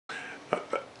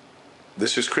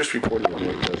This is Chris reporting on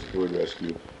Northwest Bird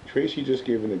Rescue. Tracy just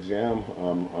gave an exam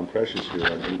on Precious here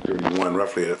on 8:31,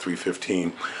 roughly at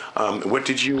 3:15. What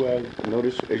did you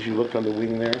notice as you looked on the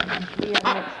wing there? We have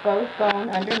an exposed bone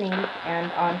underneath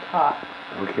and on top.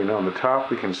 Okay, now on the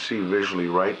top we can see visually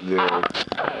right there,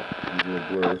 a little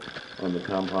blur on the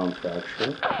compound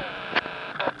fracture.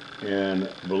 And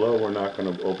below, we're not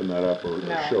going to open that up or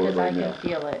show it right now. No,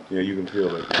 because I can feel it. Yeah, you can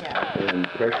feel it. Yeah. And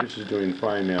Precious is doing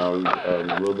fine now. A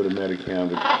little bit of Medicam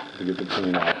to get the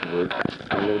pain off of her.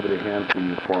 And a little bit of hand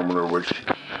feeding formula, which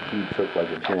he took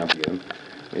like a champion.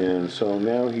 And so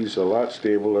now he's a lot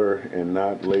stabler and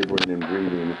not laboring and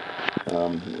breathing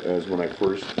as when I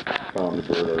first found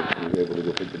the bird, or was able to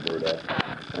go pick the bird up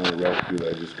on a rescue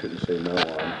that I just couldn't say no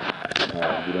on.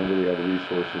 We don't really have the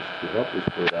resources to help this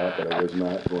bird out, but I was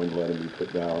not going to let him be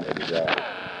put down or die.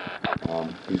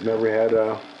 He's never had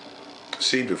a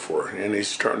seed before, and he's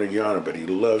starting to yawn, but he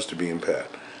loves to be in pet,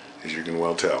 as you can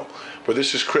well tell. But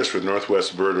this is Chris with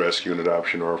Northwest Bird Rescue and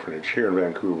Adoption Orphanage here in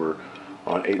Vancouver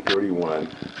on 8:31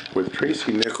 with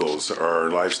Tracy Nichols, our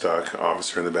livestock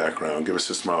officer in the background. Give us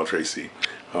a smile, Tracy.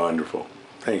 Wonderful.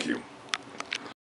 Thank you.